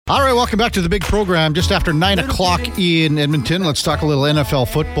All right, welcome back to the big program. Just after 9 o'clock in Edmonton, let's talk a little NFL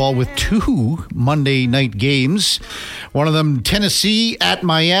football with two Monday night games. One of them, Tennessee at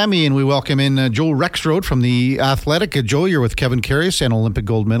Miami, and we welcome in Joe Rexrode from The Athletic. Joe, you're with Kevin Karius and Olympic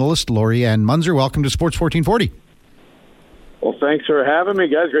gold medalist Lori Ann Munzer. Welcome to Sports 1440. Well, thanks for having me,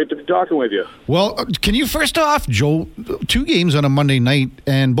 guys. Great to be talking with you. Well, can you first off, Joe, two games on a Monday night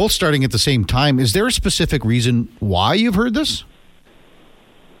and both starting at the same time. Is there a specific reason why you've heard this?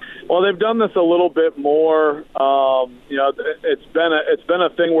 Well, they've done this a little bit more. It's been a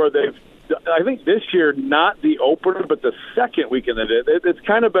thing where I think this year, not the opener, but the second weekend they did. It's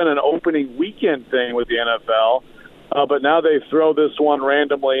kind of been an opening weekend thing with the NFL. But now they throw this one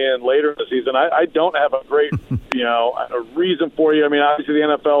randomly in later in the season. I don't have a great, a reason for you. I mean, obviously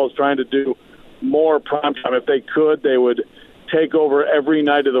the NFL is trying to do more primetime. If they could, they would take over every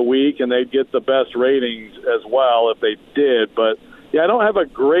night of the week, and they'd get the best ratings as well if they did. But, yeah, I don't have a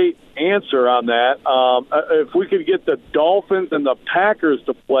great answer on that. If we could get the Dolphins and the Packers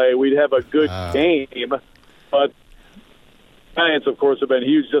to play, we'd have a good game. But Giants, of course, have been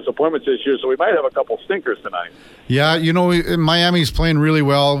huge disappointments this year, so we might have a couple stinkers tonight. Yeah, Miami's playing really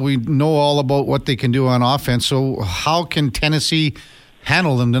well. We know all about what they can do on offense. So how can Tennessee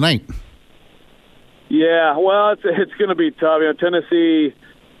handle them tonight? Yeah, well, it's going to be tough. Tennessee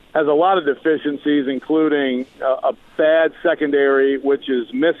has a lot of deficiencies, including a bad secondary, which is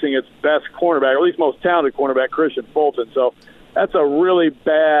missing its best cornerback, or at least most talented cornerback, Christian Fulton. So that's a really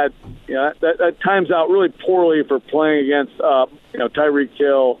bad, that times out really poorly for playing against, Tyreek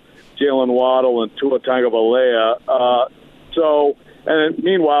Hill, Jalen Waddle, and Tua Tagovailoa.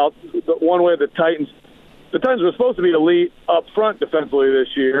 Meanwhile, the one way the Titans were supposed to be elite up front defensively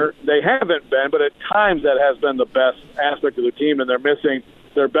this year. They haven't been, but at times that has been the best aspect of the team, and they're missing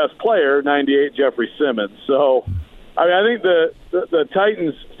their best player, 98, Jeffrey Simmons. So, I think the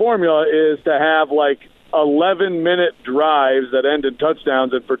Titans' formula is to have 11-minute drives that end in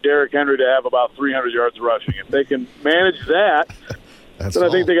touchdowns, and for Derrick Henry to have about 300 yards rushing. If they can manage that, then I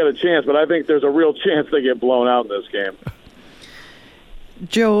think they got a chance. But I think there's a real chance they get blown out in this game.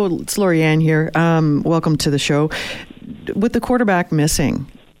 Joe, it's Lori Ann here. Welcome to the show. With the quarterback missing,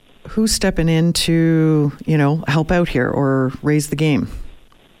 who's stepping in to, help out here or raise the game?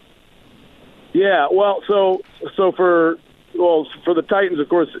 Yeah, well, so for the Titans, of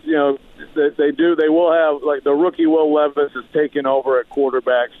course, they will have the rookie Will Levis is taking over at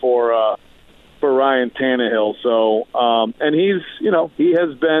quarterback for Ryan Tannehill. So and he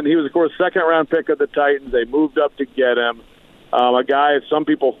was of course second round pick of the Titans. They moved up to get him. A guy some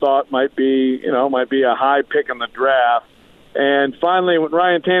people thought might be a high pick in the draft. And finally, when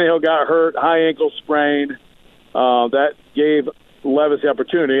Ryan Tannehill got hurt, high ankle sprain, that gave Levis the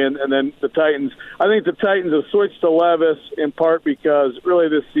opportunity, and then the Titans. I think the Titans have switched to Levis in part because really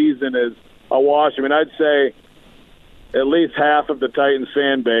this season is a wash. I mean, I'd say at least half of the Titans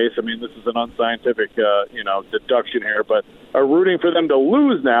fan base. I mean, this is an unscientific, deduction here, but are rooting for them to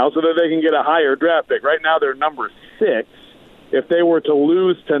lose now so that they can get a higher draft pick. Right now, they're number 6. If they were to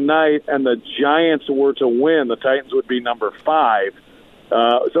lose tonight and the Giants were to win, the Titans would be number 5.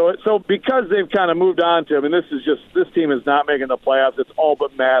 So because they've kind of moved on to, this team is not making the playoffs. It's all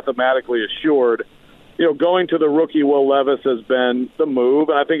but mathematically assured. Going to the rookie Will Levis has been the move,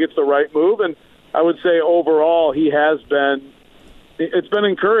 and I think it's the right move. And I would say overall it's been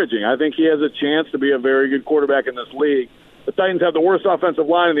encouraging. I think he has a chance to be a very good quarterback in this league. The Titans have the worst offensive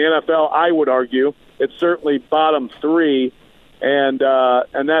line in the NFL, I would argue. It's certainly bottom 3, and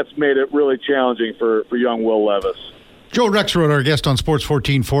that's made it really challenging for young Will Levis. Joe Rexrode, our guest on Sports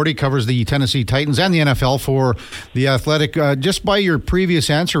 1440, covers the Tennessee Titans and the NFL for The Athletic. Just by your previous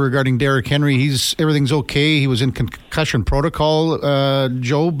answer regarding Derrick Henry, everything's okay. He was in concussion protocol,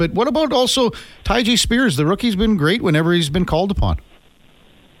 Joe. But what about also Tyjae Spears? The rookie's been great whenever he's been called upon.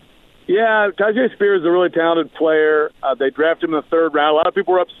 Yeah, Tyjae Spears is a really talented player. They drafted him in the 3rd round. A lot of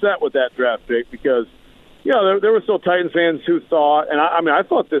people were upset with that draft pick because, there were still Titans fans who thought, and I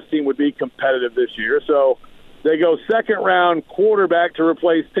thought this team would be competitive this year. So they go 2nd round quarterback to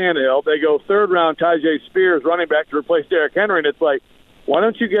replace Tannehill. They go 3rd round Tyjae Spears running back to replace Derrick Henry. And it's like, why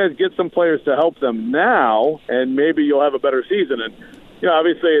don't you guys get some players to help them now, and maybe you'll have a better season. And,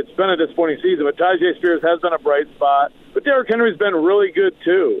 obviously it's been a disappointing season, but Tyjae Spears has been a bright spot. But Derrick Henry's been really good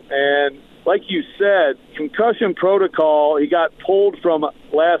too. And like you said, concussion protocol, he got pulled from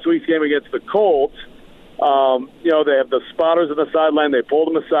last week's game against the Colts. They have the spotters on the sideline. They pulled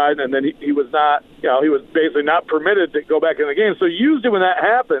him aside, and then he was not, he was basically not permitted to go back in the game. So usually when that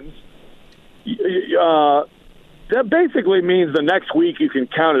happens, that basically means the next week you can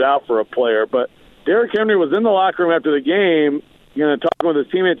count it out for a player. But Derrick Henry was in the locker room after the game, talking with his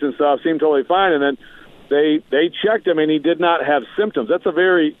teammates and stuff, seemed totally fine. And then they checked him, and he did not have symptoms. That's a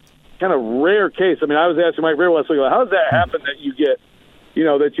very kind of rare case. I mean, I was asking Mike Vrabel last week, how does that happen that you get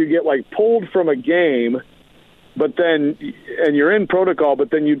like pulled from a game, and you're in protocol, but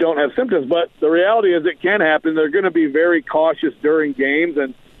then you don't have symptoms? But the reality is it can happen. They're going to be very cautious during games,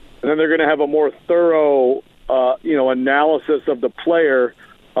 and then they're going to have a more thorough, analysis of the player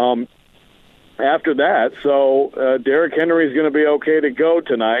after that. So Derrick Henry is going to be okay to go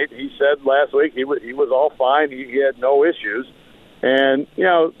tonight. He said last week he was all fine. He had no issues. And,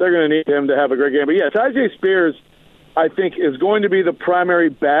 they're going to need him to have a great game. But, yeah, Tyjae Spears, I think, is going to be the primary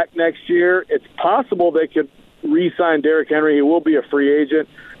back next year. It's possible they could re-sign Derrick Henry. He will be a free agent.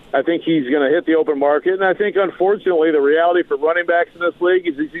 I think he's going to hit the open market. And I think, unfortunately, the reality for running backs in this league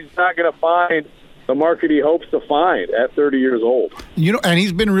is he's not going to find the market he hopes to find at 30 years old. And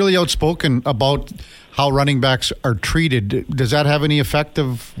he's been really outspoken about how running backs are treated. Does that have any effect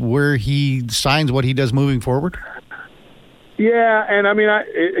of where he signs, what he does moving forward? Yeah, and I mean,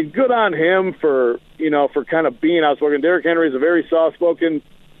 good on him for kind of being outspoken. Derrick Henry is a very soft-spoken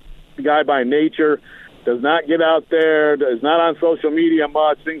guy by nature, does not get out there, is not on social media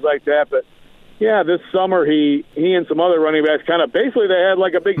much, things like that. But, yeah, this summer he and some other running backs kind of basically they had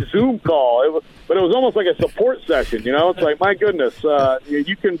like a big Zoom call. But it was almost like a support session, It's like, my goodness,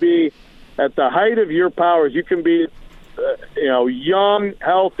 you can be at the height of your powers. You can be, young,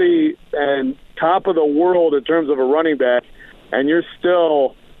 healthy, and top of the world in terms of a running back. And you're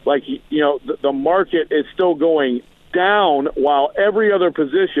still like, the market is still going down while every other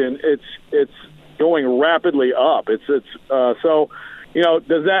position it's going rapidly up. So,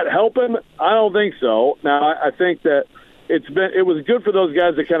 does that help him? I don't think so. Now, I think that it was good for those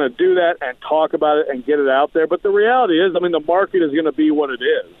guys to kind of do that and talk about it and get it out there. But the reality is, I mean, the market is going to be what it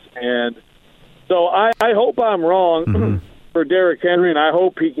is. And so I hope I'm wrong for Derrick Henry, and I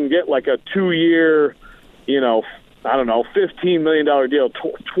hope he can get like a 2-year, I don't know, $15 million deal.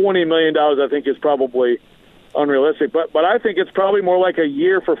 $20 million, I think, is probably unrealistic. But I think it's probably more like a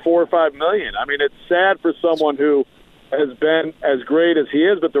year for $4 or $5 million. I mean, it's sad for someone who has been as great as he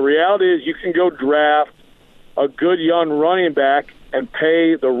is, but the reality is you can go draft a good young running back and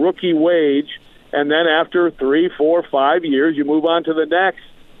pay the rookie wage, and then after 3, 4, 5 years, you move on to the next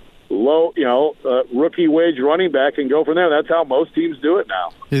low, rookie wage running back and go from there. That's how most teams do it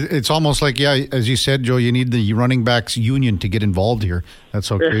now. It's almost like, yeah, as you said, Joe, you need the running backs union to get involved here. That's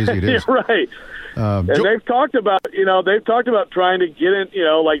how crazy it is. Right. And they've talked about, trying to get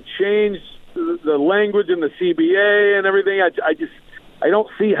in, like change the language in the CBA and everything. I don't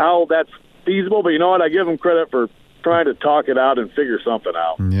see how that's feasible, but you know what? I give them credit for trying to talk it out and figure something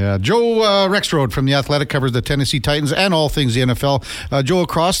out. Yeah. Joe Rexrode from The Athletic covers the Tennessee Titans and all things the NFL. Joe,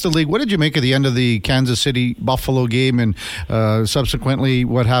 across the league, what did you make of the end of the Kansas City-Buffalo game and subsequently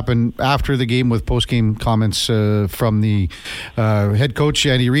what happened after the game with post-game comments from the head coach,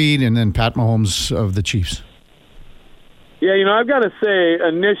 Andy Reid, and then Pat Mahomes of the Chiefs? Yeah, I've got to say,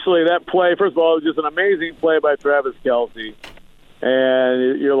 initially, that play, first of all, it was just an amazing play by Travis Kelce.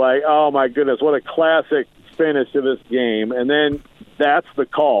 And you're like, oh, my goodness, what a classic finish to this game. And then that's the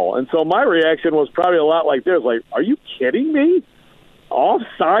call. And so my reaction was probably a lot like this, like, are you kidding me?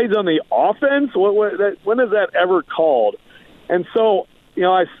 Offsides on the offense? When is that ever called? And so,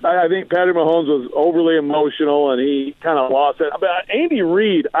 I think Patrick Mahomes was overly emotional, and he kind of lost it. But Andy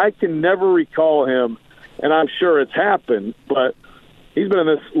Reid, I can never recall him, and I'm sure it's happened, but he's been in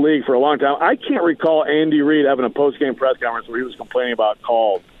this league for a long time. I can't recall Andy Reid having a post-game press conference where he was complaining about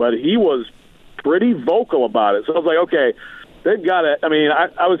calls, but he was pretty vocal about it. So I was like, okay, they've got it. I mean,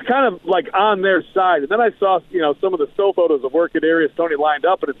 I was kind of like on their side. And then I saw, some of the still photos of where Karius Toney lined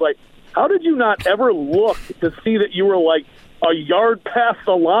up, and it's like, how did you not ever look to see that you were like a yard past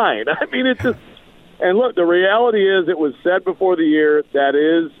the line? I mean, it's just – and look, the reality is it was said before the year that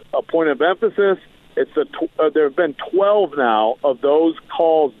is a point of emphasis. There have been 12 now of those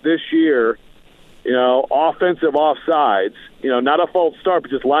calls this year, offensive offsides, not a false start,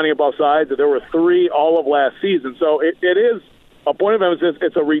 but just lining up offsides. There were 3 all of last season. So it is a point of emphasis.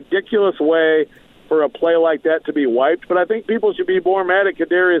 It's a ridiculous way for a play like that to be wiped. But I think people should be more mad at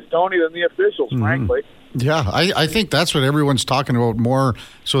Kadarius Toney than the officials, frankly. Yeah, I think that's what everyone's talking about more,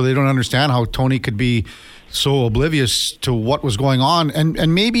 so they don't understand how Toney could be so oblivious to what was going on.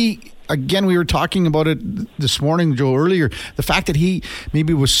 And maybe, again, we were talking about it this morning, Joe, earlier, the fact that he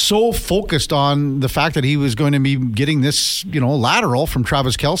maybe was so focused on the fact that he was going to be getting this, lateral from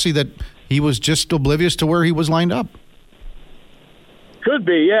Travis Kelce that he was just oblivious to where he was lined up. Could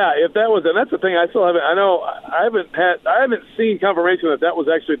be, yeah. If that was, and that's the thing. I still haven't. I haven't seen confirmation that was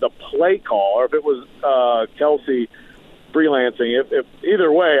actually the play call, or if it was Kelce freelancing. If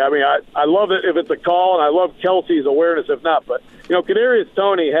either way, I mean, I love it if it's a call, and I love Kelsey's awareness if not. But, Karius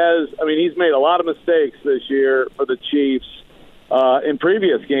Toney he's made a lot of mistakes this year for the Chiefs in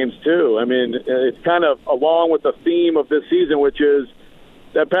previous games too. I mean, it's kind of along with the theme of this season, which is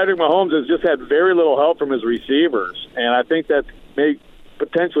that Patrick Mahomes has just had very little help from his receivers, and I think that's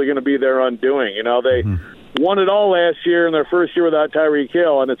potentially going to be their undoing. They won it all last year in their first year without Tyreek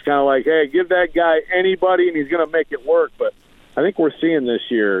Hill, and it's kind of like, hey, give that guy anybody, and he's going to make it work. But I think we're seeing this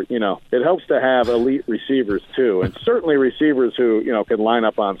year, it helps to have elite receivers too, and certainly receivers who, can line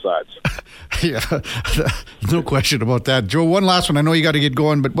up on sides. Yeah, no question about that. Joe, one last one. I know you got to get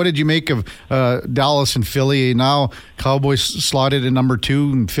going, but what did you make of Dallas and Philly? Now Cowboys slotted in number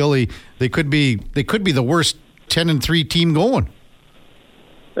 2, and Philly, they could be the worst 10-3 team going.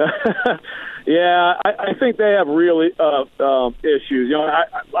 Yeah, I think they have really issues.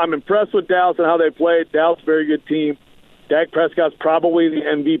 I'm impressed with Dallas and how they played. Dallas, very good team. Dak Prescott's probably the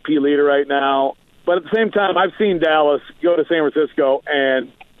MVP leader right now. But at the same time, I've seen Dallas go to San Francisco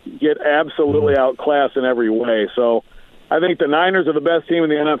and get absolutely outclassed in every way. So I think the Niners are the best team in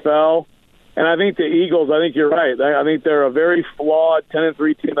the NFL. And I think the Eagles, I think you're right. I think they're a very flawed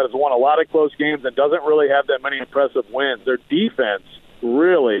 10-3 team that has won a lot of close games and doesn't really have that many impressive wins. Their defense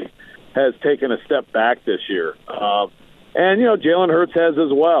really has taken a step back this year. And, Jalen Hurts has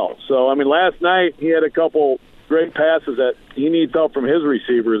as well. So, I mean, last night he had a couple great passes that he needs help from his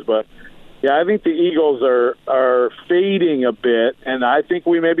receivers. But, yeah, I think the Eagles are fading a bit, and I think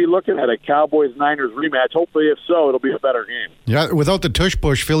we may be looking at a Cowboys-Niners rematch. Hopefully, if so, it'll be a better game. Yeah, without the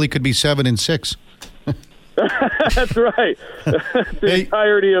tush-push, Philly could be 7-6. That's right. The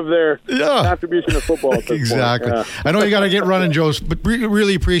entirety of their contribution to football at this exactly. point. I know you got to get running, Joe, but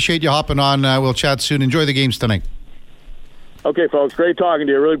really appreciate you hopping on. We'll chat soon. Enjoy the games tonight. Okay, folks. Great talking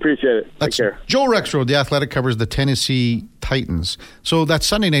to you. Really appreciate it. Take care. Joe Rexrode, The Athletic, covers the Tennessee Titans. So that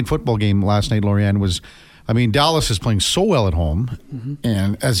Sunday night football game last night, Lorianne, was, Dallas is playing so well at home. Mm-hmm.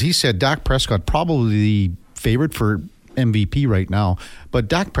 And as he said, Dak Prescott probably the favorite for MVP right now, but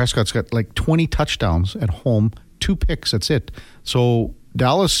Dak Prescott's got like 20 touchdowns at home, 2 picks, that's it. So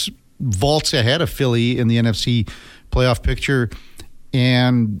Dallas vaults ahead of Philly in the NFC playoff picture,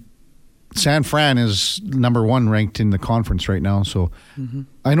 and San Fran is number 1 ranked in the conference right now. So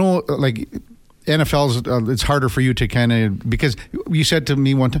I know, like, NFL's it's harder for you to kind of, because you said to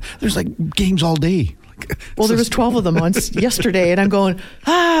me one time, there's like games all day. Well, there was 12 of them on yesterday, and I'm going,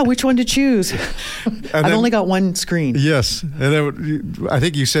 which one to choose? I've only got one screen. Yes. And then I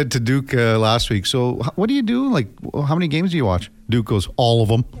think you said to Duke last week, so what do you do? Like, how many games do you watch? Duke goes, all of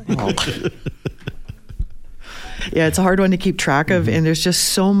them. Oh. Yeah, it's a hard one to keep track of, and there's just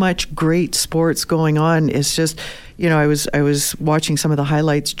so much great sports going on. It's just, I was watching some of the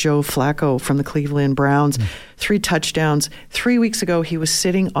highlights. Joe Flacco from the Cleveland Browns, 3 touchdowns. 3 weeks ago, he was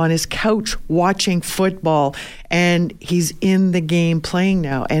sitting on his couch watching football, and he's in the game playing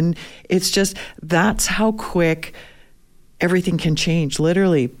now. And it's just, that's how quick everything can change,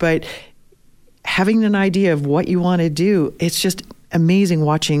 literally. But having an idea of what you want to do, it's just amazing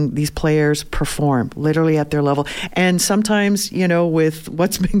watching these players perform literally at their level. And sometimes, with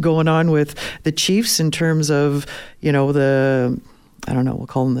what's been going on with the Chiefs in terms of, we'll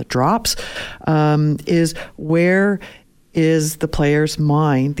call them the drops, is where is the player's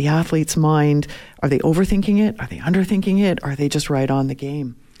mind, the athlete's mind? Are they overthinking it? Are they underthinking it? Are they just right on the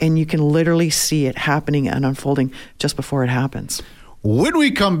game? And you can literally see it happening and unfolding just before it happens. When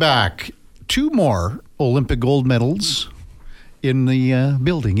we come back, 2 more Olympic gold medals in the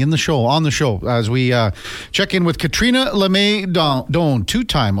building, on the show, as we check in with Katrina LeMay-Doan,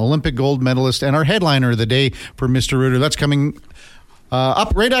 2-time Olympic gold medalist, and our headliner of the day for Mr. Reuter. That's coming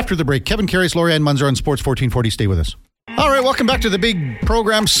up right after the break. Kevin Karius, Lorianne Munzer on Sports 1440. Stay with us. All right, welcome back to the big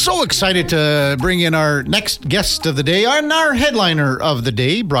program. So excited to bring in our next guest of the day and our headliner of the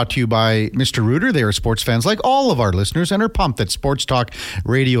day, brought to you by Mr. Reuter. They are sports fans like all of our listeners and are pumped that Sports Talk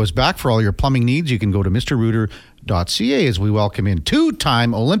Radio is back. For all your plumbing needs, you can go to mrreuter.ca as we welcome in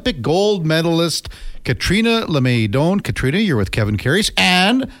 2-time Olympic gold medalist Katrina LeMay-Doan. Katrina, you're with Kevin Karius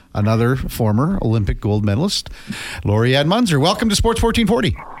and another former Olympic gold medalist, Lorianne Munzer. Welcome to Sports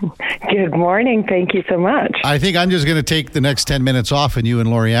 1440. Good morning. Thank you so much. I think I'm just going to take the next 10 minutes off, and you and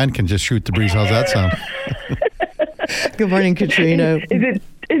Lorianne can just shoot the breeze. How's that sound? Good morning, Katrina. Is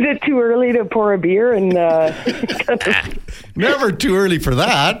it too early to pour a beer and? Never too early for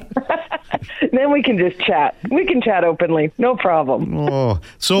that. Then we can just chat. We can chat openly. No problem. Oh,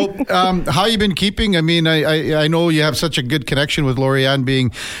 so how you been keeping? I mean, I know you have such a good connection with Lorianne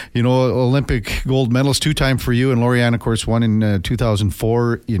being, Olympic gold medalist, 2-time for you. And Lorianne, of course, won in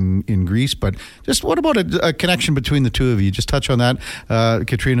 2004 in Greece. But just what about a connection between the two of you? Just touch on that,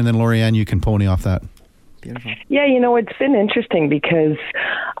 Katrina, and then Lorianne, you can pony off that. Beautiful. Yeah, it's been interesting because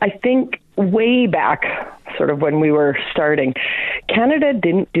I think way back, sort of when we were starting, Canada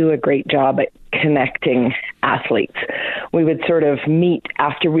didn't do a great job at connecting athletes. We would sort of meet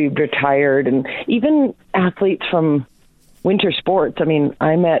after we retired, and even athletes from winter sports. I mean,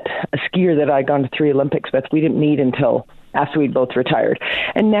 I met a skier that I'd gone to 3 Olympics with. We didn't meet until after we'd both retired.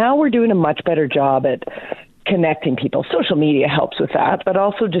 And now we're doing a much better job at connecting people. Social media helps with that, but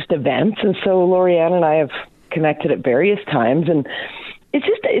also just events. And so Lorianne and I have connected at various times, and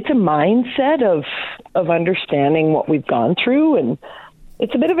it's a mindset of understanding what we've gone through, and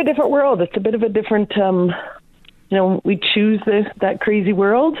it's a bit of a different world. It's a bit of a different, we choose that crazy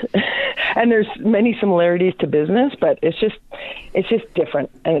world, and there's many similarities to business, but it's just different,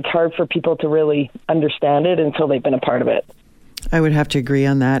 and it's hard for people to really understand it until they've been a part of it. I would have to agree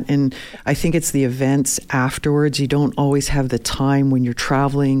on that. And I think it's the events afterwards. You don't always have the time when you're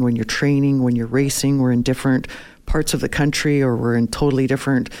traveling, when you're training, when you're racing. We're in different parts of the country, or we're in totally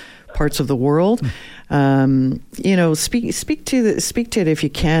different parts of the world. Speak to it if you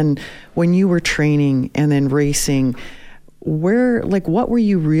can. When you were training and then racing, what were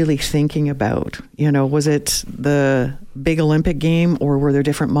you really thinking about? Was it the big Olympic game, or were there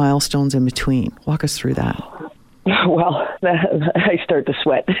different milestones in between? Walk us through that. Well, I start to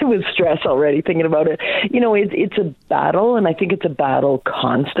sweat with stress already thinking about it. It's a battle, and I think it's a battle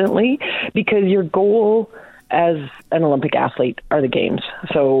constantly, because your goal as an Olympic athlete are the games.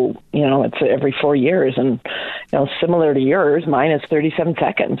 So, it's every 4 years, and, similar to yours, mine is 37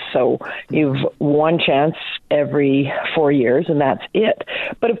 seconds. So you've one chance every 4 years, and that's it.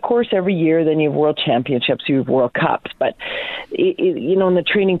 But of course, every year, then you have world championships, you have World Cups. But, and the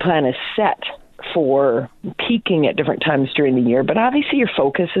training plan is set for peaking at different times during the year, but obviously your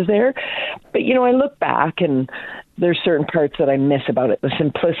focus is there. But I look back, and there's certain parts that I miss about it. The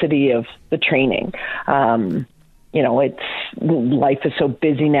simplicity of the training. Life is so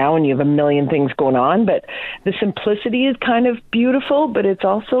busy now, and you have a million things going on, but the simplicity is kind of beautiful, but it's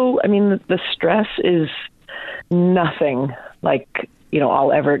also, the stress is nothing like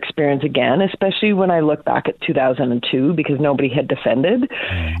I'll ever experience again, especially when I look back at 2002, because nobody had defended.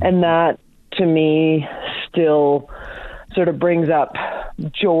 And that, to me, still sort of brings up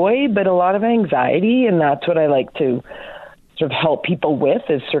joy, but a lot of anxiety. And that's what I like to sort of help people with,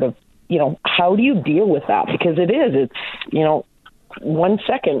 is sort of, how do you deal with that? Because it's 1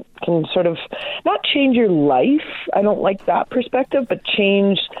 second can sort of not change your life. I don't like that perspective, but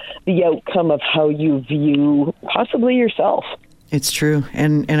change the outcome of how you view possibly yourself. It's true.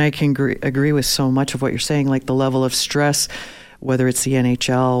 And I can agree with so much of what you're saying, like the level of stress, whether it's the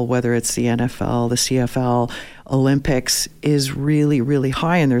NHL, whether it's the NFL, the CFL, Olympics, is really, really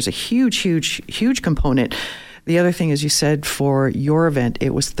high. And there's a huge, huge, huge component. The other thing is, you said for your event,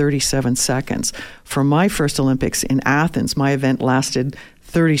 it was 37 seconds. For my first Olympics in Athens, my event lasted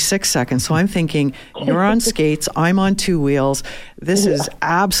 36 seconds. So I'm thinking, you're on skates, I'm on 2 wheels. This is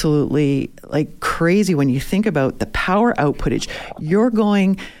absolutely crazy when you think about the power outputage. You're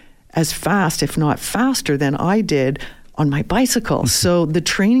going as fast, if not faster, than I did on my bicycle. So the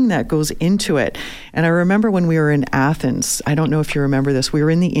training that goes into it. And I remember when we were in Athens, I don't know if you remember this, we were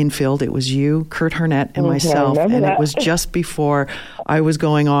in the infield. It was you, Kurt Harnett, and myself. And it was just before I was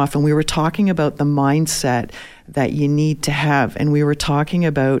going off. And we were talking about the mindset that you need to have. And we were talking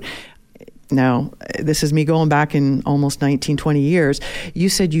about, now, this is me going back in almost 19, 20 years. You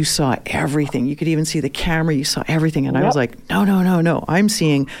said you saw everything. You could even see the camera. You saw everything. And I was like, no. I'm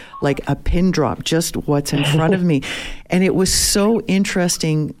seeing like a pin drop, just what's in front of me. And it was so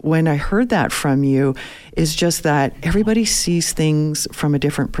interesting when I heard that from you, is just that everybody sees things from a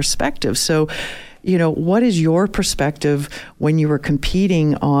different perspective. So, what is your perspective when you were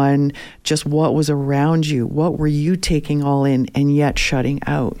competing on just what was around you? What were you taking all in and yet shutting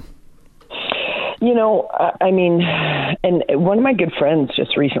out? And one of my good friends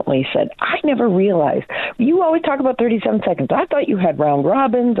just recently said, I never realized, you always talk about 37 seconds. I thought you had round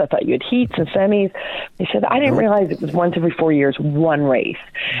robins. I thought you had heats and semis. He said, I didn't realize it was once every 4 years, one race.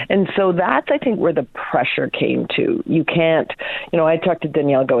 And so that's, I think, where the pressure came to. You can't, I talked to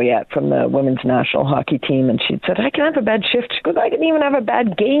Danielle Goyette from the women's national hockey team, and she said, I can have a bad shift. She goes, I can even have a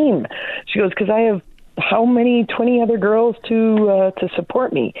bad game. She goes, because I have how many 20 other girls to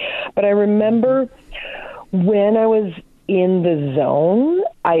support me. But I remember when I was in the zone,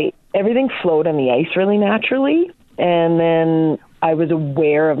 everything flowed on the ice really naturally. And then I was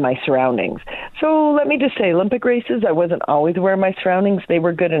aware of my surroundings. So let me just say, Olympic races, I wasn't always aware of my surroundings. They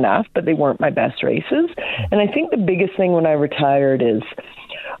were good enough, but they weren't my best races. And I think the biggest thing when I retired is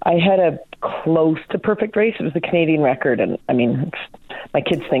I had a close to perfect race. It was the Canadian record. And I mean, my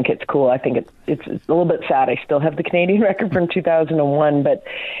kids think it's cool. I think it's a little bit sad. I still have the Canadian record from 2001, but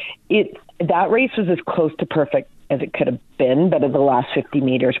that race was as close to perfect as it could have been, but the last 50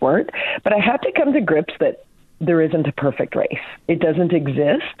 meters weren't. But I had to come to grips that there isn't a perfect race. It doesn't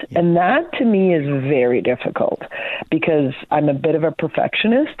exist. And that to me is very difficult because I'm a bit of a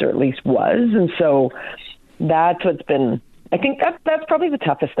perfectionist, or at least was. And so that's what's been, I think that's probably the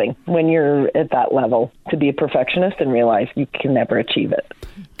toughest thing when you're at that level, to be a perfectionist and realize you can never achieve it.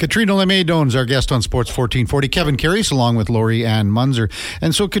 Katrina Lemay-Doan is our guest on Sports 1440. Kevin Karius along with Lori Ann Munzer.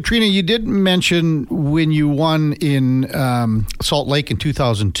 And so, Katrina, you did mention when you won in Salt Lake in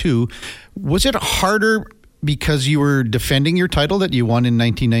 2002, was it harder because you were defending your title that you won in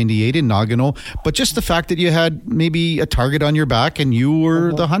 1998 in Nagano, but just the fact that you had maybe a target on your back and you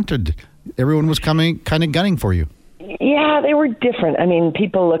were the hunted? Everyone was coming, kind of gunning for you. Yeah, they were different. I mean,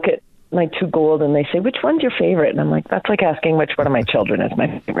 people look at my 2 gold and they say, which one's your favorite? And I'm like, that's like asking which one of my children is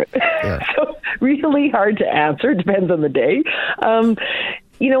my favorite. Yeah. So really hard to answer. Depends on the day.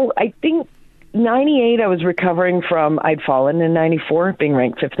 I think 98, I was recovering from, I'd fallen in 94, being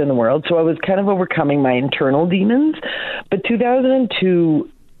ranked 5th in the world. So I was kind of overcoming my internal demons. But 2002,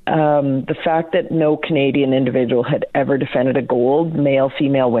 the fact that no Canadian individual had ever defended a gold, male,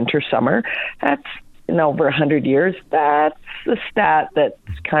 female, winter, summer, that's in over 100 years, that's a stat that's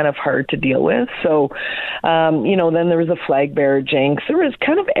kind of hard to deal with. So, then there was a flag bearer jinx. There was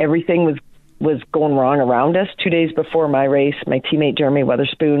kind of everything was going wrong around us. 2 days before my race, my teammate Jeremy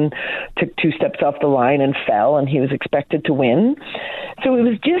Weatherspoon took 2 steps off the line and fell, and he was expected to win. So it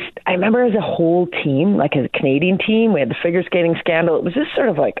was just, I remember as a whole team, like as a Canadian team, we had the figure skating scandal. It was just sort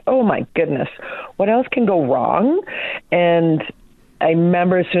of like, oh my goodness, what else can go wrong? And I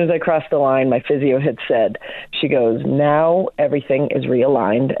remember as soon as I crossed the line, my physio had said, she goes, now everything is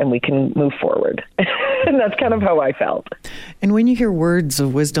realigned and we can move forward. And that's kind of how I felt. And when you hear words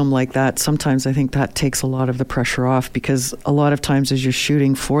of wisdom like that, sometimes I think that takes a lot of the pressure off, because a lot of times as you're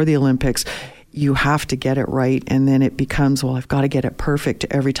shooting for the Olympics, you have to get it right. And then it becomes, well, I've got to get it perfect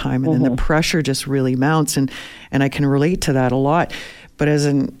every time. And then the pressure just really mounts. And I can relate to that a lot. But as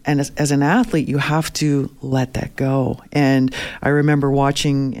an athlete, you have to let that go. And I remember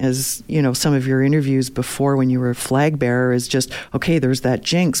watching, as you know, some of your interviews before when you were a flag bearer, is just, okay, there's that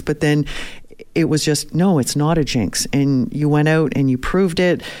jinx. But then it was just, no, it's not a jinx. And you went out and you proved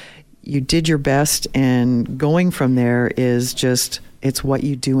it. You did your best. And going from there is just, it's what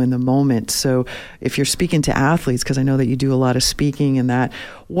you do in the moment. So if you're speaking to athletes, because I know that you do a lot of speaking and that,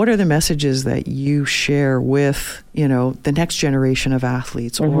 what are the messages that you share with, the next generation of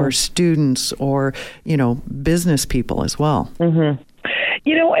athletes or students or, business people as well?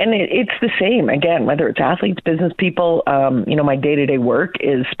 And it's the same, again, whether it's athletes, business people, my day-to-day work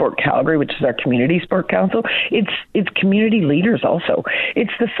is Sport Calgary, which is our community sport council. It's community leaders also.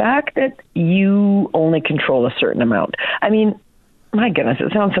 It's the fact that you only control a certain amount. I mean, my goodness,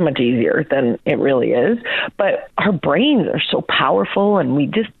 it sounds so much easier than it really is. But our brains are so powerful, and we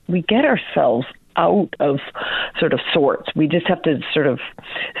get ourselves out of sort of sorts. We just have to sort of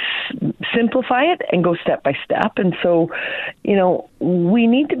simplify it and go step by step. And so, we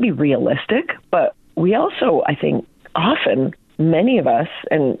need to be realistic, but we also, I think, often, many of us,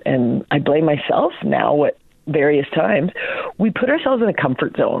 and I blame myself now at various times, we put ourselves in a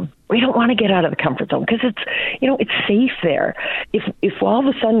comfort zone. We don't want to get out of the comfort zone because it's safe there. If all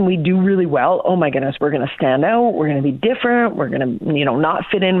of a sudden we do really well, oh my goodness, we're going to stand out. We're going to be different. We're going to, not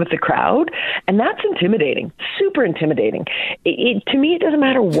fit in with the crowd. And that's intimidating, super intimidating. To me, it doesn't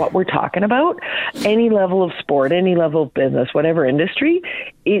matter what we're talking about, any level of sport, any level of business, whatever industry,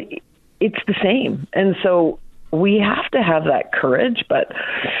 it's the same. And so we have to have that courage, but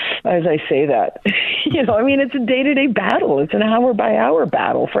as I say that, it's a day-to-day battle. It's an hour-by-hour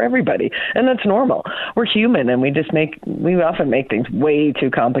battle for everybody, and that's normal. We're human, and we often make things way too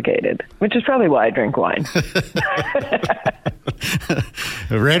complicated, which is probably why I drink wine.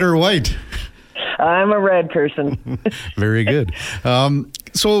 Red or white? I'm a red person. Very good.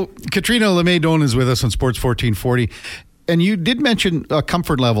 So Katrina Lemay-Doan is with us on Sports 1440. And you did mention a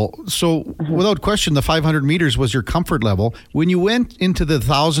comfort level. So without question, the 500 meters was your comfort level. When you went into the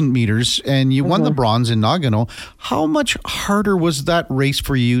 1,000 meters and you won the bronze in Nagano, how much harder was that race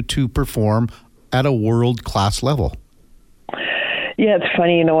for you to perform at a world-class level? Yeah, it's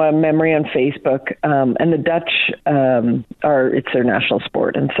funny, a memory on Facebook, and the Dutch it's their national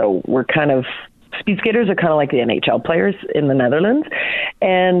sport, and so we're kind of, speed skaters are kind of like the NHL players in the Netherlands.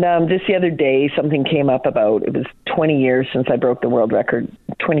 And just the other day, something came up about, it was 20 years since I broke the world record,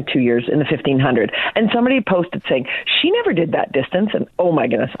 22 years in the 1500. And somebody posted saying, she never did that distance. And oh my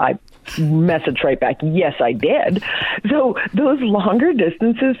goodness, I messaged right back, yes, I did. So those longer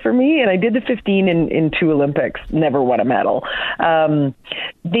distances for me, and I did the 15 in 2 Olympics, never won a medal.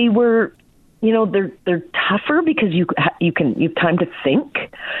 They were, they're tougher because you have time to think.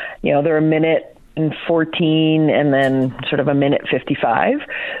 They're a minute and 14 and then sort of a minute 55.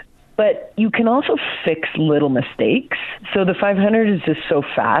 But you can also fix little mistakes. So the 500 is just so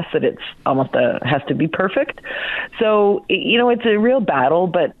fast that it's almost has to be perfect. So, it's a real battle,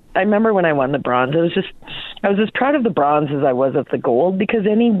 but I remember when I won the bronze, I was as proud of the bronze as I was of the gold, because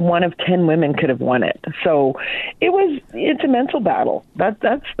any one of 10 women could have won it. So it's a mental battle.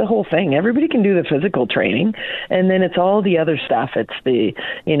 That's the whole thing. Everybody can do the physical training, and then it's all the other stuff. It's the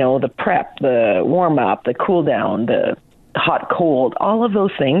prep, the warm up, the cool down, the hot, cold, all of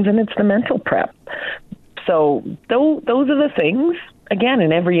those things. And it's the mental prep. So those are the things, again,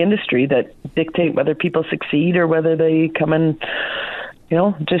 in every industry that dictate whether people succeed or whether they come in,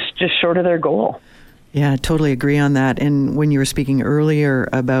 just short of their goal. Yeah, I totally agree on that. And when you were speaking earlier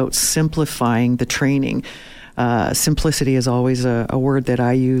about simplifying the training, simplicity is always a word that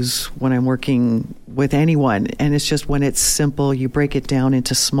I use when I'm working with anyone. And it's just when it's simple, you break it down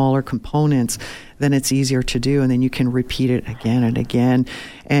into smaller components, then it's easier to do. And then you can repeat it again and again.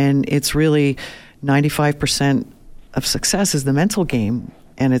 And it's really 95% of success is the mental game.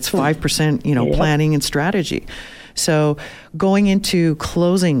 And it's 5%, planning and strategy. So going into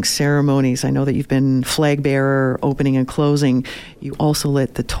closing ceremonies, I know that you've been flag bearer, opening and closing. You also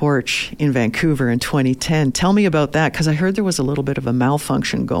lit the torch in Vancouver in 2010. Tell me about that, because I heard there was a little bit of a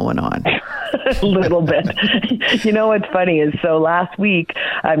malfunction going on. A little bit. What's funny is, so last week,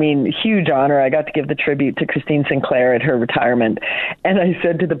 huge honor, I got to give the tribute to Christine Sinclair at her retirement. And I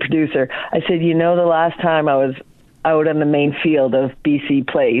said to the producer, the last time I was out on the main field of BC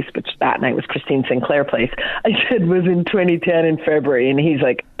Place, which that night was Christine Sinclair Place, I said was in 2010 in February. And he's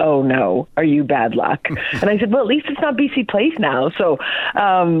like, oh no, are you bad luck? And I said, well, at least it's not BC Place now. So,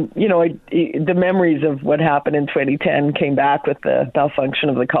 the memories of what happened in 2010 came back with the malfunction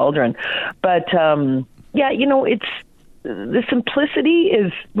of the cauldron. But, it's, the simplicity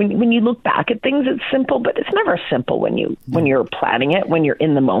is when you look back at things, it's simple, but it's never simple when you're planning it, when you're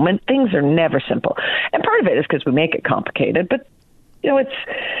in the moment. Things are never simple. And part of it is because we make it complicated. But, it's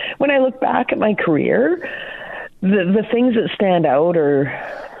when I look back at my career, the things that stand out are,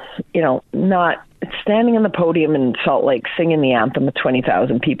 not standing on the podium in Salt Lake singing the anthem with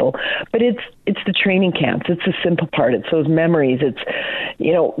 20,000 people, but it's the training camps. It's the simple part. It's those memories. It's,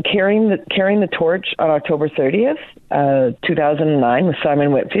 carrying the torch on October 30th, 2009 with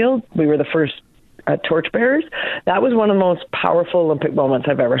Simon Whitfield. We were the first torchbearers. That was one of the most powerful Olympic moments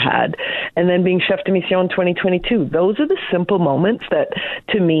I've ever had. And then being chef de mission in 2022. Those are the simple moments that,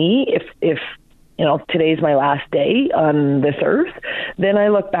 to me, if today's my last day on this earth, then I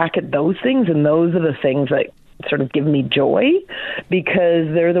look back at those things, and those are the things that sort of give me joy,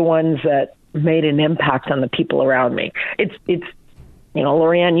 because they're the ones that made an impact on the people around me. It's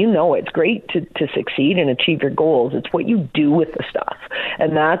Lorianne, it's great to succeed and achieve your goals. It's what you do with the stuff.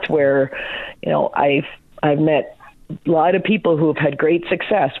 And that's where, I've met a lot of people who have had great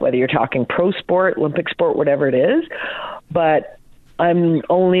success, whether you're talking pro sport, Olympic sport, whatever it is. But I'm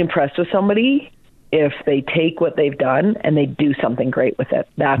only impressed with somebody if they take what they've done and they do something great with it.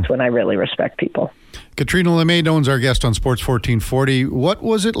 That's when I really respect people. Katrina Lemaidon's our guest on Sports 1440. What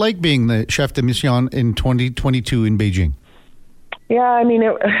was it like being the chef de mission in 2022 in Beijing? Yeah,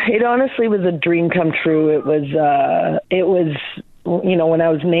 it honestly was a dream come true. It was, when I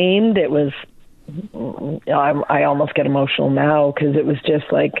was named, it was, I almost get emotional now, because it was just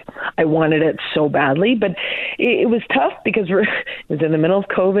like I wanted it so badly. But it was tough because it was in the middle of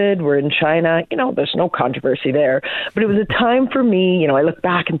COVID. We're in China. There's no controversy there. But it was a time for me. I look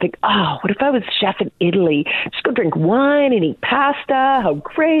back and think, oh, what if I was chef in Italy? Just go drink wine and eat pasta. How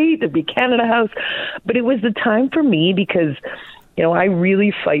great. There'd be Canada House. But it was the time for me because I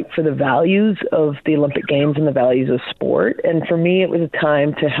really fight for the values of the Olympic Games and the values of sport. And for me, it was a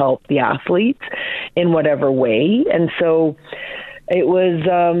time to help the athletes in whatever way. And so it was,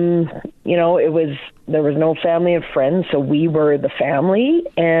 there was no family and friends. So we were the family,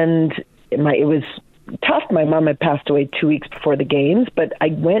 and it was tough. My mom had passed away 2 weeks before the Games, but I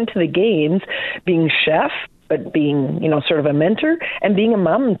went to the Games being chef, but being, sort of a mentor, and being a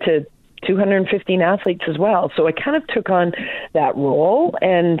mom to 215 athletes as well. So I kind of took on that role.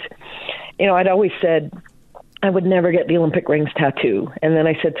 And, I'd always said I would never get the Olympic rings tattoo. And then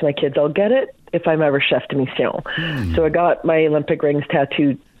I said to my kids, I'll get it if I'm ever chef de mission. So I got my Olympic rings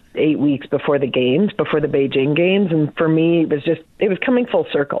tattoo 8 weeks before the games, before the Beijing games. And for me, it was coming full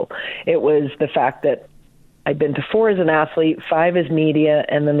circle. It was the fact that I'd been to 4 as an athlete, 5 as media,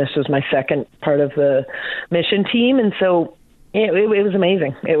 and then this was my second part of the mission team. And so it was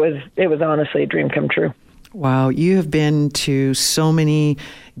amazing. It was honestly a dream come true. Wow, you have been to so many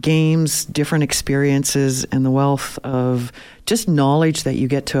games, different experiences, and the wealth of just knowledge that you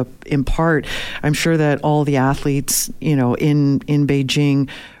get to impart. I'm sure that all the athletes, in Beijing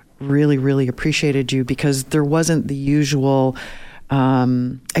really, really appreciated you, because there wasn't the usual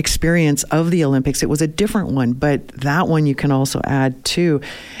experience of the Olympics. It was a different one, but that one you can also add to.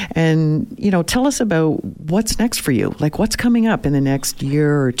 And, tell us about what's next for you. Like, what's coming up in the next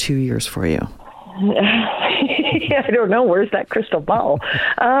year or 2 years for you? I don't know. Where's that crystal ball?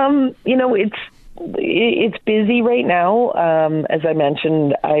 It's busy right now. As I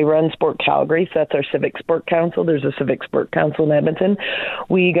mentioned, I run Sport Calgary, so that's our civic sport council. There's a civic sport council in Edmonton.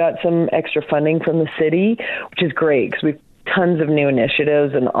 We got some extra funding from the city, which is great because we've tons of new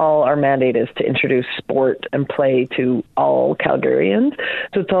initiatives, and all our mandate is to introduce sport and play to all Calgarians.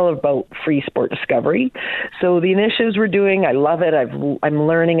 So it's all about free sport discovery. So the initiatives we're doing, I love it. I'm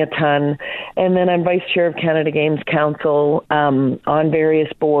learning a ton. And then I'm vice chair of Canada Games Council on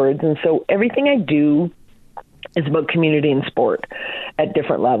various boards. And so everything I do is about community and sport at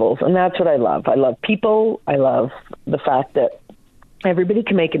different levels. And that's what I love. I love people. I love the fact that everybody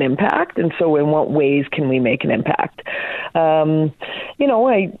can make an impact, and so in what ways can we make an impact? I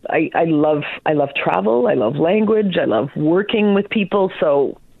love travel. I love language. I love working with people.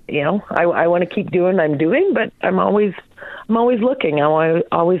 So I want to keep doing what I'm doing, but I'm always looking. I'm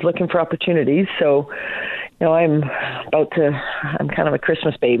always looking for opportunities. So I'm kind of a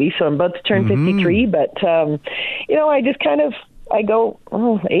Christmas baby, so I'm about to turn 53. But I just kind of. I go,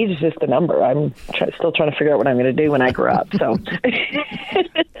 age is just a number. I'm still trying to figure out what I'm going to do when I grow up. So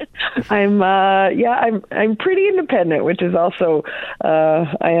I'm pretty independent, which is also,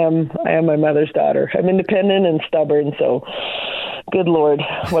 I am my mother's daughter. I'm independent and stubborn. So good Lord,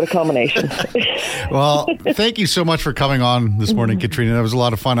 what a combination. Well, thank you so much for coming on this morning, Katrina. That was a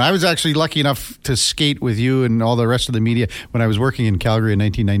lot of fun. I was actually lucky enough to skate with you and all the rest of the media when I was working in Calgary in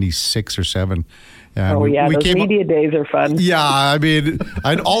 1996 or 7. Those media days are fun. Yeah, I mean,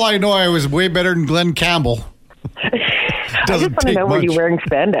 all I know, I was way better than Glenn Campbell. I just want to know, were you wearing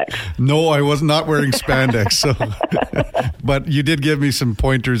spandex? No, I was not wearing spandex. So, but you did give me some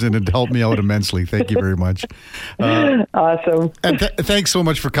pointers, and it helped me out immensely. Thank you very much. Awesome. And thanks so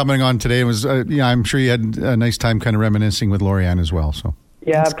much for coming on today. It was, I'm sure you had a nice time kind of reminiscing with Lori-Ann as well. So.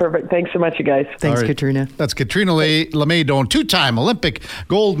 Yeah, perfect. Thanks so much, you guys. Thanks, Katrina. That's Katrina LeMaidon, 2-time Olympic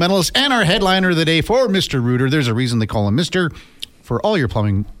gold medalist and our headliner of the day for Mr. Rooter. There's a reason they call him Mr. For all your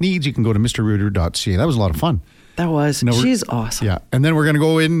plumbing needs, you can go to mrrooter.ca. That was a lot of fun. That was. She's awesome. Yeah. And then we're going to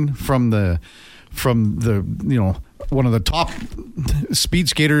go in from the one of the top speed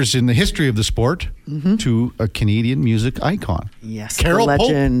skaters in the history of the sport to a Canadian music icon. Yes, Carol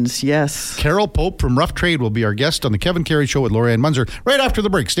legends. Pope. Yes. Carol Pope from Rough Trade will be our guest on the Kevin Karius Show with Lori-Ann Munzer right after the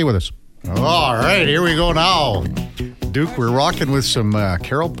break. Stay with us. All right, here we go now. Duke, we're rocking with some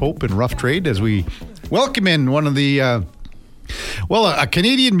Carol Pope and Rough Trade as we welcome in one of the, a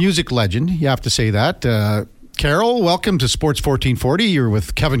Canadian music legend. You have to say that. Carol, welcome to Sports 1440. You're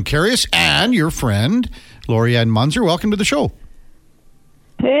with Kevin Karius and your friend, Lori-Ann Munzer. Welcome to the show.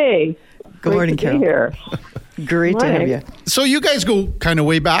 Hey. Good morning, Carol. Here. Great to have you. So you guys go kind of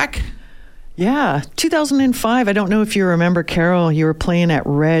way back. Yeah, 2005. I don't know if you remember, Carol, you were playing at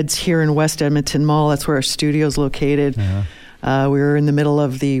Reds here in West Edmonton Mall. That's where our studio's located. Yeah. We were in the middle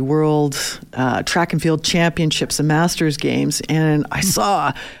of the World Track and Field Championships, the Masters games, and I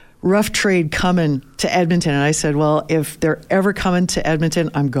saw Rough Trade coming to Edmonton. And I said, well, if they're ever coming to Edmonton,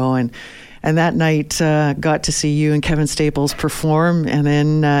 I'm going. And that night, got to see you and Kevin Staples perform, and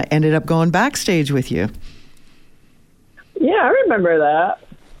then ended up going backstage with you. Yeah, I remember that.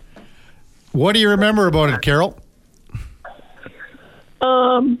 What do you remember about it, Carol?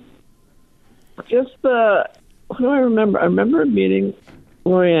 What do I remember? I remember meeting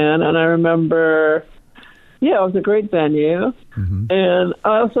Lori-Ann, and I remember, it was a great venue. Mm-hmm. And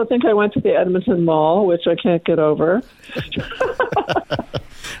I also think I went to the Edmonton Mall, which I can't get over.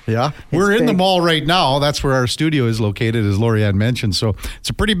 Yeah, we're in the mall right now. That's where our studio is located, as Lori-Ann mentioned. So it's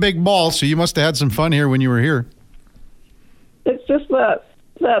a pretty big mall, so you must have had some fun here when you were here. It's just that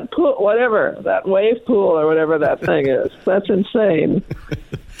pool, whatever, that wave pool or whatever that thing is. That's insane.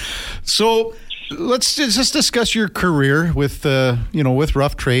 So let's just discuss your career with, with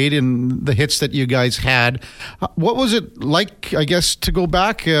Rough Trade and the hits that you guys had. What was it like, I guess, to go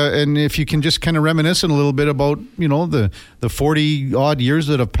back and if you can just kind of reminisce a little bit about, the 40 odd years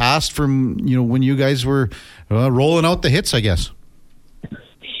that have passed from, when you guys were rolling out the hits, I guess.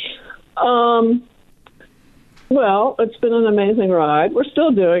 Well, it's been an amazing ride. We're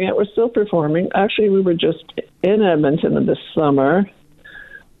still doing it. We're still performing. Actually, we were just in Edmonton this summer,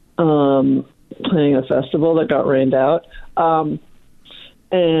 playing a festival that got rained out. It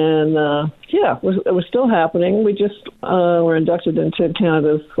was still happening. We just were inducted into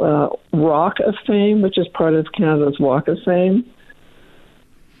Canada's Rock of Fame, which is part of Canada's Walk of Fame.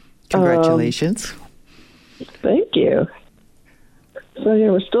 Congratulations. Thank you. So,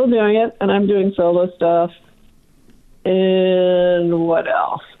 we're still doing it, and I'm doing solo stuff. And what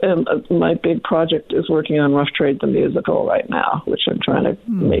else? And my big project is working on Rough Trade the musical right now, which I'm trying to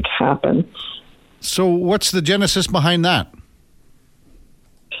make happen. So what's the genesis behind that?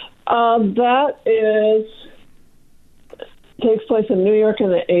 Takes place in New York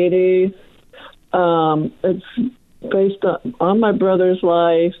in the 80s. It's based on my brother's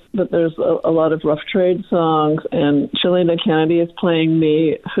life, but there's a lot of Rough Trade songs, and Shalina Kennedy is playing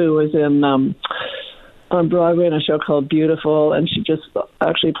me, who was in on Broadway in a show called Beautiful, and she just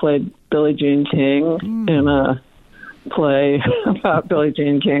actually played Billie Jean King in a play about Billie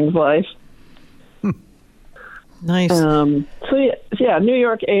Jean King's life. Nice. New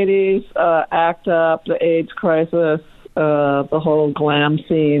York 80s, ACT UP, the AIDS crisis, the whole glam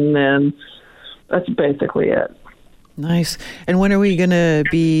scene, and that's basically it. Nice. And when are we going to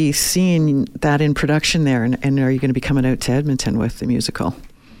be seeing that in production there? And are you going to be coming out to Edmonton with the musical?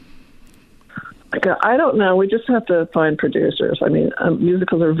 I don't know. We just have to find producers. I mean,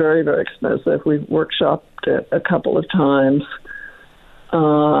 musicals are very, very expensive. We've workshopped it a couple of times.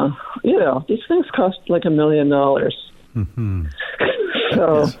 These things cost like $1 million. Mm-hmm.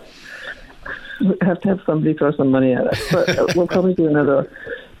 So we have to have somebody throw some money at it. But we'll probably do another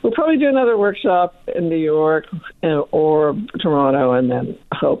workshop in New York or Toronto, and then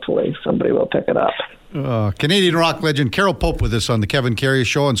hopefully somebody will pick it up. Canadian rock legend Carol Pope with us on the Kevin Karius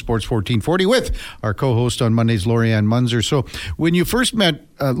Show on Sports 1440 with our co-host on Mondays, Lori-Ann Munzer. So when you first met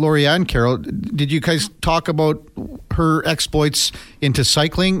Lori-Ann, Carol, did you guys talk about her exploits into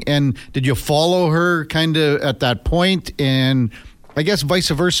cycling, and did you follow her kind of at that point, and I guess vice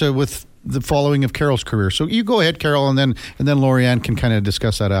versa with the following of Carol's career? So you go ahead, Carol, and then Lori-Ann can kind of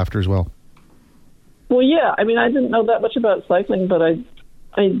discuss that after as well. Well, yeah. I mean, I didn't know that much about cycling, but I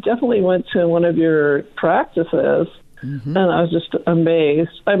definitely went to one of your practices, and I was just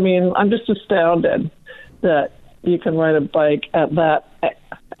amazed. I mean, I'm just astounded that you can ride a bike at that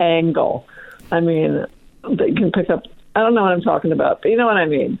angle. I mean, that you can pick up, I don't know what I'm talking about, but you know what I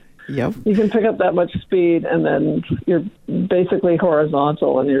mean. Yep. You can pick up that much speed, and then you're basically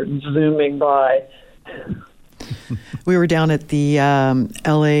horizontal, and you're zooming by. We were down at the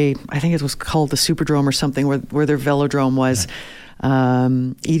LA, I think it was called the Superdrome or something, where their velodrome was.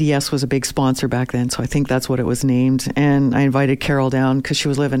 EDS was a big sponsor back then, so I think that's what it was named. And I invited Carol down because she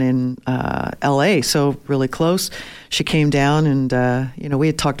was living in LA, so really close. She came down, and we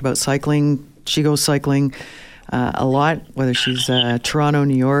had talked about cycling. She goes cycling a lot, whether she's Toronto,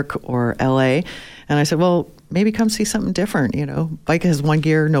 New York, or LA. And I said, well, maybe come see something different. Bike has one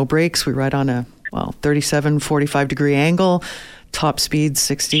gear, no brakes. We ride on a 37, 45 degree angle. Top speed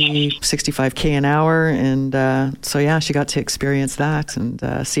 60, 65K an hour. And she got to experience that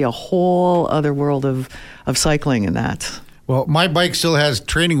and see a whole other world of cycling in that. Well, my bike still has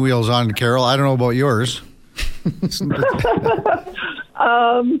training wheels on, Carol. I don't know about yours.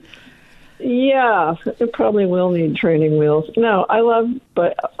 Yeah, it probably will need training wheels. No,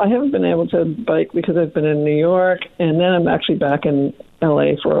 but I haven't been able to bike because I've been in New York, and then I'm actually back in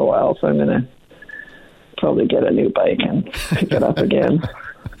LA for a while, so I'm going to probably get a new bike and pick it up again.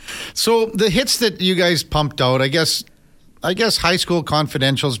 So the hits that you guys pumped out, I guess High School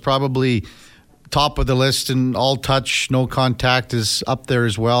Confidential is probably top of the list, and All Touch, No Contact is up there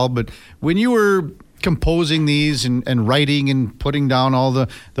as well. But when you were composing these and writing and putting down all the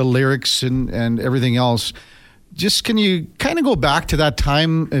lyrics and everything else, just can you kind of go back to that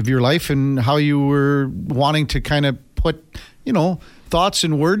time of your life and how you were wanting to kind of put, thoughts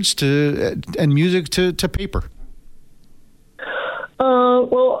and words and music to paper?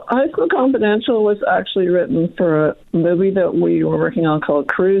 Well, High School Confidential was actually written for a movie that we were working on called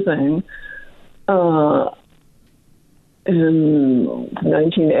Cruising in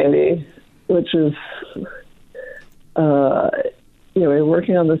 1980, which is, we were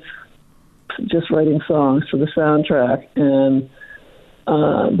working on this, just writing songs for the soundtrack, and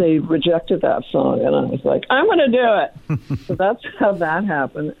they rejected that song, and I was like, I'm going to do it. So that's how that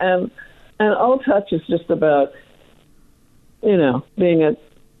happened. And All Touch is just about, being at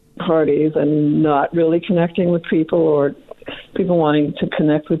parties and not really connecting with people, or people wanting to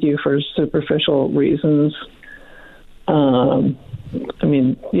connect with you for superficial reasons. That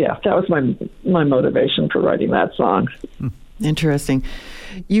was my motivation for writing that song. Interesting.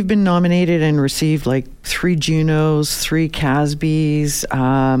 You've been nominated and received 3 Junos, 3 Casbys,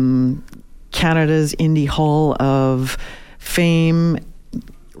 Canada's Indie Hall of Fame,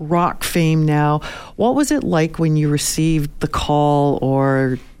 rock fame now. What was it like when you received the call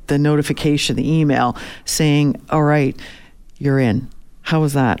or the notification, the email saying, all right, you're in? How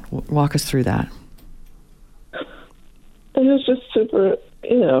was that? Walk us through that. It was just super,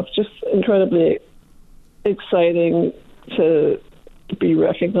 just incredibly exciting to be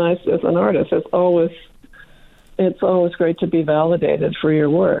recognized as an artist. It's always great to be validated for your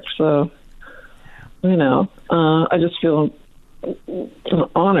work. So, I just feel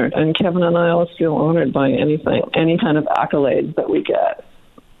honored, and Kevin and I always feel honored by any kind of accolades that we get.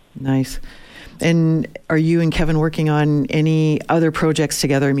 Nice. And are you and Kevin working on any other projects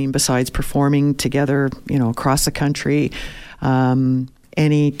together? I mean, besides performing together, across the country,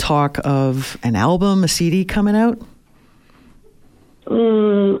 any talk of an album, a CD coming out?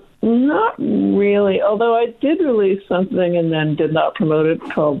 Not really, although I did release something and then did not promote it,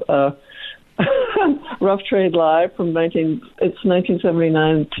 called Rough Trade Live from 1979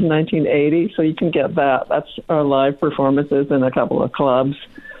 to 1980, so you can get that. That's our live performances in a couple of clubs.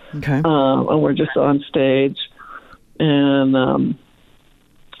 Okay. And we're just on stage. And,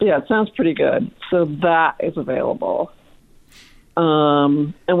 it sounds pretty good. So that is available.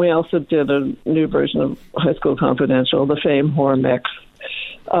 And we also did a new version of High School Confidential, the Fame Whore Mix,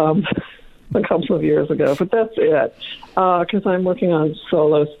 a couple of years ago. But that's it, because I'm working on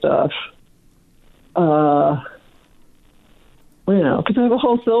solo stuff. Because I have a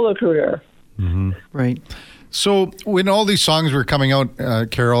whole solo career. Mm-hmm. Right. So when all these songs were coming out,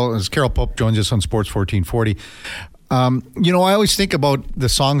 Carol Pope joins us on Sports 1440. I always think about the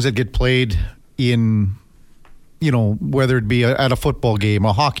songs that get played in, whether it be at a football game,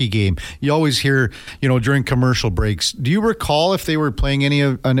 a hockey game. You always hear, during commercial breaks. Do you recall if they were playing any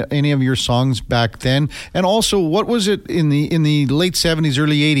of your songs back then? And also, what was it in the late 70s,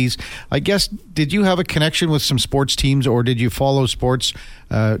 early 80s? I guess, did you have a connection with some sports teams, or did you follow sports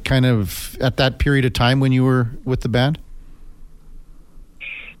kind of at that period of time when you were with the band?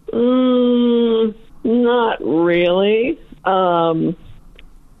 Not really. I'm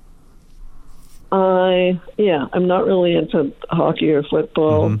not really into hockey or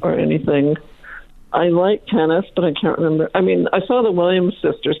football or anything. I like tennis, but I can't remember. I mean, I saw the Williams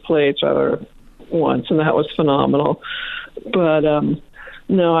sisters play each other once, and that was phenomenal. But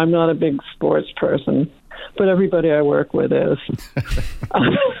no, I'm not a big sports person. But everybody I work with is.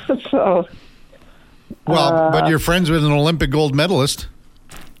 So. Well, but you're friends with an Olympic gold medalist.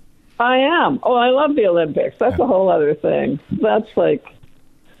 I am. Oh, I love the Olympics. That's a whole other thing. That's to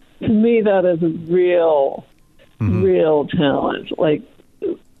me, that is real talent.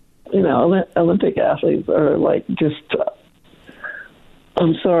 Olympic athletes are just,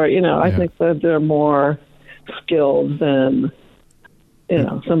 I'm sorry, I think that they're more skilled than,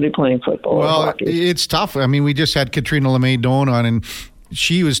 somebody playing football or hockey. Well, it's tough. I mean, we just had Katrina LeMay-Doan on, and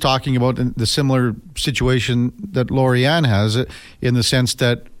she was talking about the similar situation that Lori-Ann has, in the sense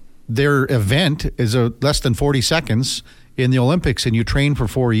that their event is less than 40 seconds in the Olympics, and you train for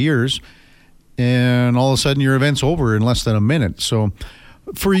 4 years, and all of a sudden your event's over in less than a minute. So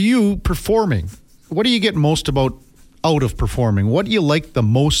for you, performing, what do you get most out of performing? What do you like the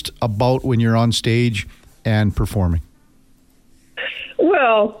most about when you're on stage and performing?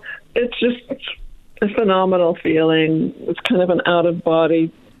 Well, it's just a phenomenal feeling. It's kind of an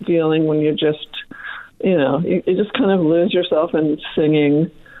out-of-body feeling when you just, you just kind of lose yourself in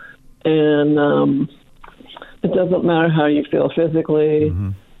singing, and it doesn't matter how you feel physically.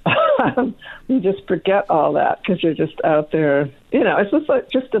 Mm-hmm. You just forget all that because you're just out there.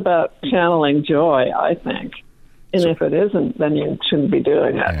 It's just about channeling joy, I think. And if it isn't, then you shouldn't be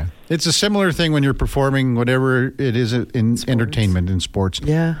doing it. Yeah. It's a similar thing when you're performing, whatever it is in entertainment, in sports.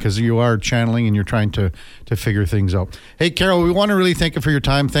 Yeah. Because you are channeling and you're trying to figure things out. Hey, Carol, we want to really thank you for your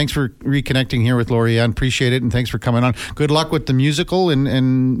time. Thanks for reconnecting here with Lori-Ann. Appreciate it, and thanks for coming on. Good luck with the musical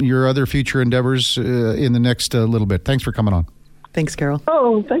and your other future endeavors in the next little bit. Thanks for coming on. Thanks, Carol.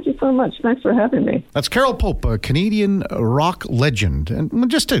 Oh, thank you so much. Thanks for having me. That's Carol Pope, a Canadian rock legend. And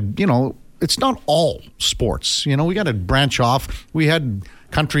just to, it's not all sports. We got to branch off. We had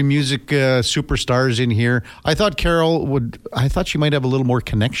country music superstars in here. I thought she might have a little more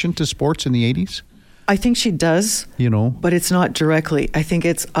connection to sports in the 80s. I think she does, but it's not directly. I think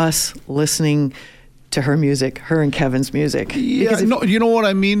it's us listening to her music, her and Kevin's music. Yeah, no, you know what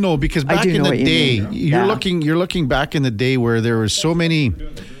I mean, though, because back in the day, you're looking back in the day where there was so many.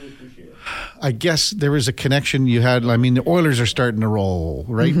 I guess there was a connection you had. I mean, the Oilers are starting to roll,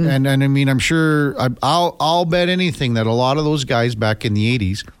 right? Mm-hmm. And I mean, I'm sure I'll bet anything that a lot of those guys back in the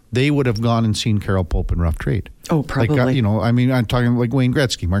 80s, they would have gone and seen Carol Pope in Rough Trade. Oh, probably. Like, I mean, I'm talking like Wayne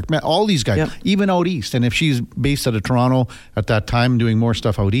Gretzky, Mark Matt, all these guys, even out east. And if she's based out of Toronto at that time doing more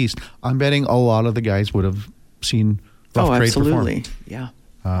stuff out east, I'm betting a lot of the guys would have seen Rough Trade absolutely. perform. Yeah,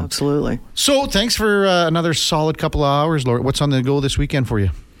 absolutely. So thanks for another solid couple of hours, Laura. What's on the go this weekend for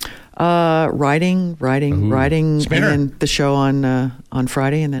you? Riding, Spinner. and then the show on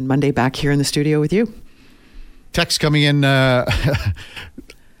Friday, and then Monday back here in the studio with you. Text coming in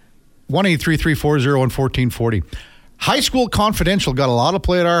 1-833-401-1440. High School Confidential got a lot of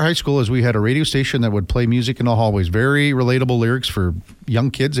play at our high school as we had a radio station that would play music in the hallways. Very relatable lyrics for young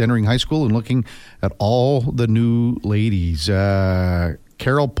kids entering high school and looking at all the new ladies.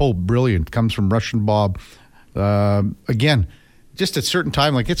 Carol Pope, brilliant, comes from Russian Bob. Again, just at a certain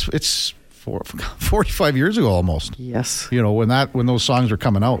time, like it's 45 years ago almost. Yes. When those songs were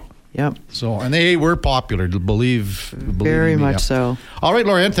coming out. Yep. So, and they were popular, believe very me, much so. All right,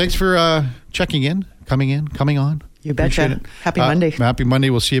 Lorianne, thanks for checking in, coming on. You betcha. Happy Monday. Happy Monday.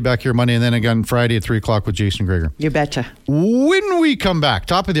 We'll see you back here Monday and then again Friday at 3 o'clock with Jason Greger. You betcha. When we come back,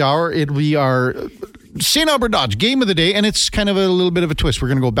 top of the hour, it'll be our St. Albert Dodge game of the day, and it's kind of a little bit of a twist. We're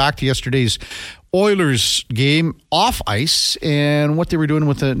going to go back to yesterday's Oilers game off ice and what they were doing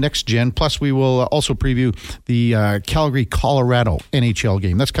with the next gen. Plus, we will also preview the Calgary, Colorado NHL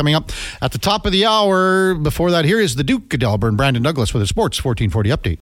game. That's coming up at the top of the hour. Before that, here is the Duke, Delburn, Brandon Douglas with a Sports 1440 update.